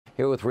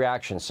here with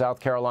reactions. South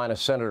Carolina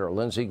Senator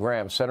Lindsey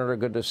Graham. Senator,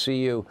 good to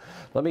see you.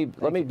 Let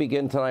me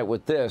begin tonight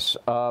with this.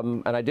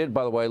 And I did,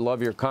 by the way,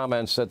 love your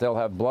comments that they'll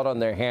have blood on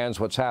their hands.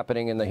 What's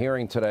happening in the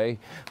hearing today?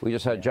 We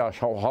just had Josh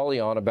Hawley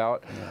on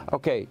about.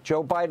 Okay,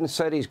 Joe Biden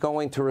said he's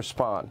going to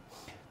respond.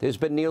 There's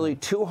been nearly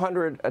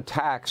 200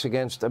 attacks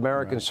against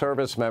American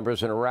service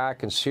members in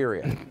Iraq and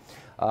Syria.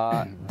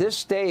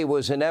 This day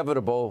was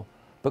inevitable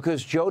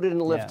because Joe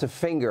didn't lift a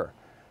finger.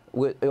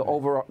 With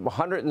over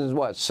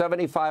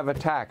 175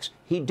 attacks,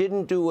 he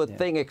didn't do a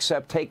thing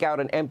except take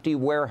out an empty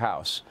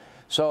warehouse.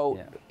 So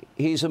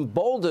he's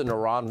emboldened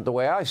Iran, the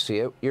way I see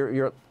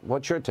it.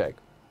 What's your take?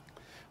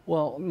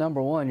 Well,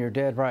 number one, you're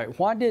dead right.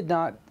 Why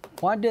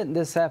didn't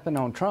this happen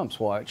on Trump's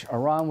watch?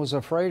 Iran was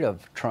afraid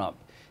of Trump.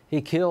 He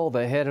killed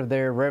the head of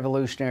their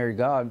Revolutionary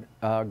Guard,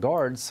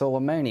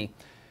 Soleimani.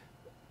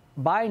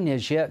 Biden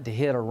has yet to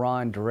hit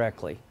Iran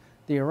directly.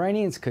 The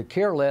Iranians could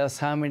care less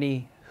how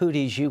many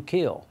Houthis you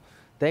kill.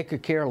 They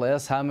could care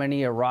less how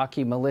many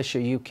Iraqi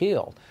militia you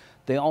killed.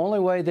 The only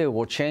way they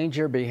will change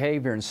their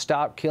behavior and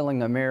stop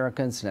killing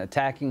Americans and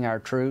attacking our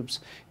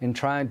troops and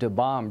trying to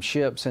bomb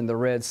ships in the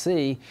Red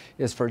Sea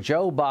is for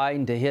Joe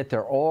Biden to hit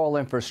their oil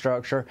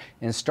infrastructure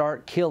and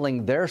start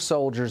killing their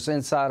soldiers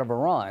inside of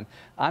Iran.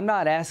 I'm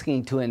not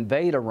asking to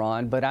invade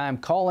Iran, but I'm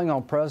calling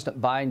on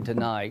President Biden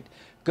tonight.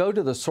 Go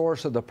to the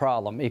source of the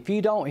problem. If you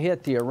don't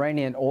hit the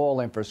Iranian oil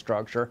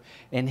infrastructure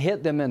and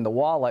hit them in the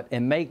wallet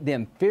and make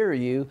them fear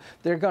you,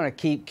 they're going to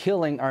keep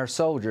killing our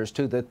soldiers.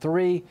 To the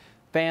 3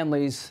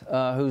 families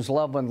whose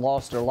loved one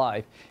lost their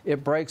life,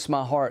 it breaks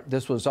my heart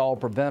this was all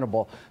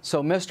preventable.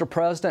 So, Mr.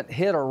 President,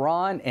 hit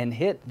Iran and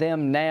hit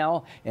them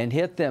now and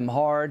hit them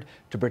hard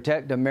to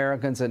protect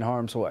Americans in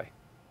harm's way.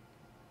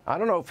 I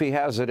don't know if he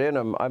has it in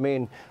him. I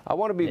mean, I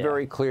want to be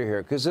very clear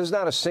here, because there's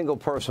not a single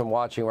person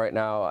watching right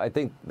now. I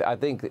think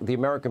the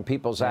American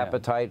people's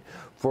appetite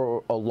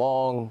for a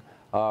long,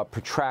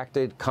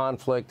 protracted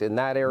conflict in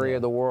that area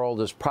of the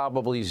world is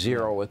probably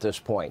zero at this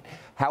point.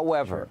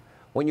 However,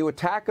 when you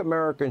attack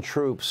American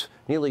troops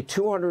nearly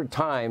 200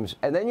 times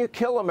and then you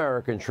kill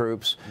American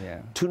troops,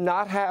 to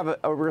not have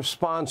a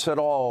response at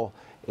all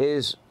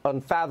is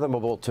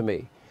unfathomable to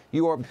me.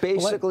 You are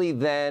basically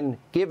then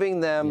giving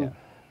them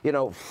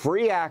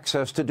free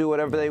access to do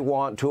whatever they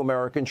want to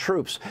American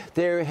troops.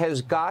 There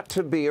has got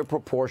to be a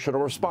proportional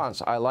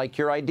response. I like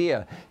your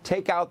idea.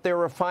 Take out their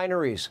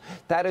refineries.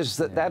 That is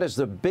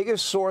the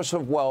biggest source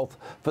of wealth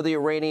for the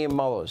Iranian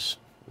mullahs.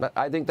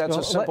 I think that's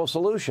a simple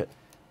solution.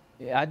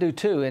 I do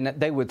too, and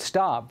they would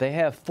stop. They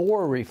have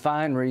 4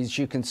 refineries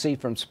you can see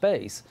from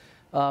space.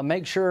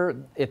 Make sure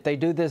if they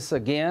do this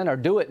again or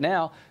do it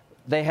now,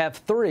 they have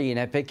 3, and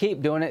if they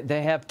keep doing it,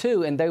 they have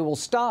 2, and they will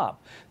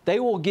stop. They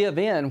will give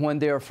in when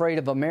they're afraid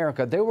of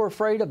America. They were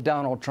afraid of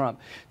Donald Trump.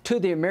 To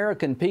the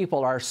American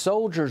people, our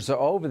soldiers are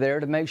over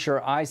there to make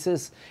sure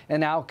ISIS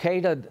and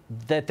al-Qaeda,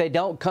 that they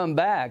don't come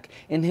back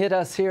and hit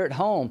us here at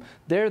home.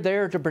 They're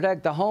there to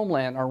protect the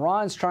homeland.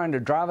 Iran's trying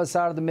to drive us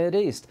out of the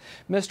Mideast.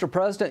 Mr.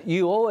 President,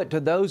 you owe it to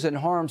those in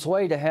harm's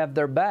way to have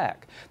their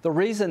back. The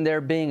reason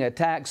they're being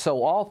attacked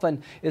so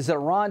often is that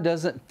Iran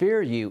doesn't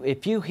fear you.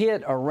 If you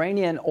hit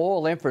Iranian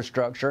oil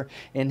infrastructure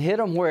and hit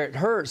them where it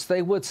hurts,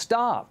 they would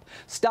stop.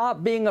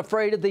 Stop being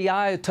afraid of the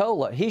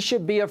Ayatollah. He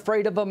should be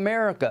afraid of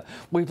America.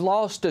 We've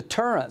lost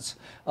deterrence.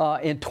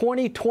 In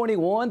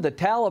 2021, the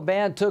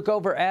Taliban took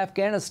over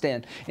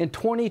Afghanistan. In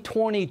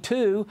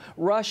 2022,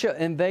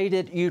 Russia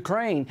invaded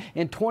Ukraine.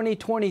 In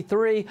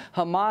 2023,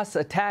 Hamas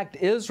attacked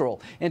Israel.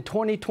 In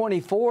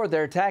 2024,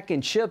 they're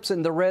attacking ships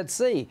in the Red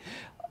Sea.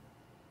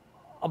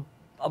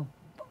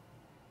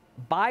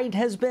 Biden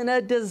has been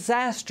a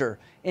disaster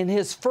in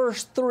his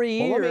first 3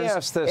 years. Well, let me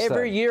ask this,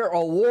 every year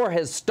a war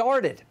has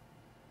started.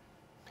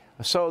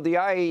 So the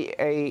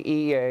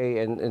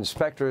IAEA and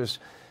inspectors,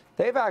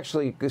 they've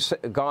actually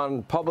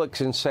gone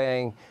public in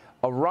saying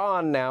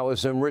Iran now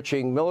is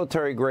enriching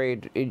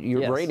military-grade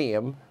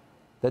uranium,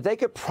 that they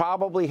could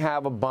probably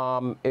have a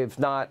bomb, if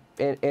not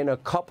in a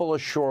couple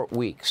of short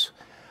weeks.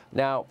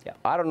 Now,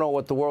 I don't know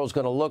what the world's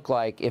going to look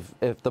like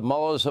if the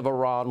mullahs of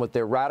Iran, with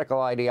their radical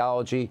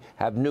ideology,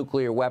 have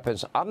nuclear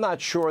weapons. I'm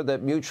not sure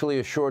that mutually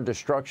assured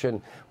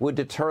destruction would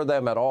deter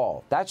them at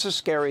all. That's a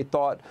scary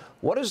thought.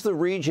 What does the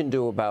region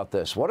do about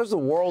this? What does the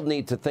world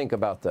need to think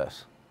about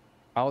this?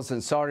 I was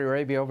in Saudi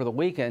Arabia over the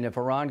weekend. If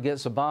Iran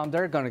gets a bomb,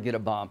 they're going to get a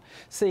bomb.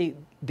 See,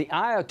 the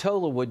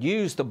Ayatollah would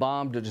use the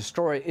bomb to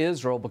destroy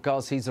Israel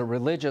because he's a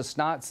religious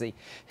Nazi.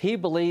 He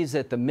believes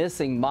that the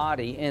missing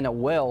Mahdi in a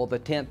well, the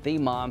 10th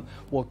Imam,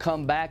 will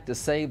come back to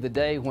save the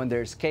day when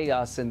there's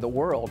chaos in the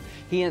world.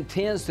 He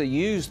intends to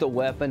use the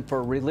weapon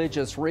for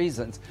religious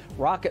reasons.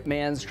 Rocket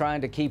Man's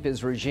trying to keep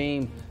his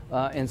regime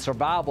in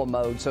survival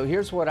mode. So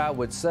here's what I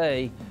would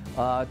say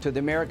to the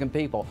American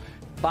people.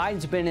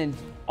 Biden's been in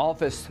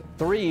office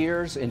 3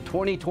 years. In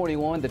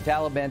 2021, the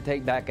Taliban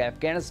take back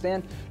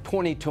Afghanistan.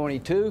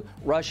 2022,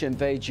 Russia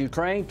invades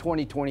Ukraine.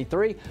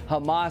 2023,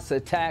 Hamas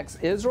attacks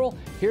Israel.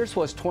 Here's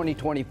what's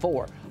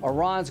 2024.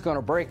 Iran's going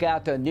to break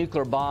out to a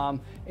nuclear bomb,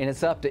 and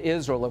it's up to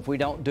Israel if we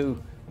don't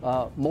do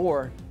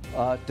more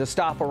to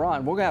stop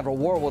Iran. We're going to have a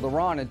war with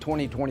Iran in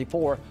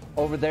 2024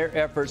 over their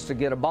efforts to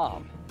get a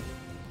bomb.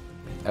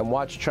 And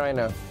watch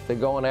China. They're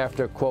going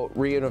after, quote,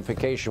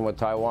 reunification with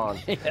Taiwan.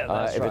 Yeah,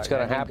 that's if it's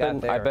going to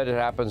happen, I bet it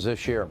happens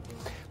this year.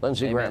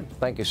 Lindsey Graham,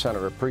 thank you,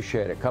 Senator.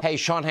 Appreciate it. Hey,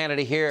 Sean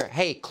Hannity here.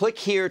 Hey, click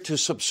here to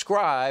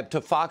subscribe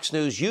to Fox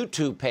News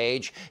YouTube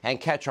page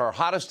and catch our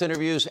hottest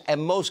interviews and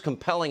most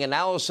compelling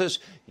analysis.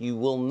 You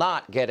will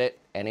not get it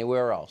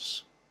anywhere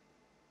else.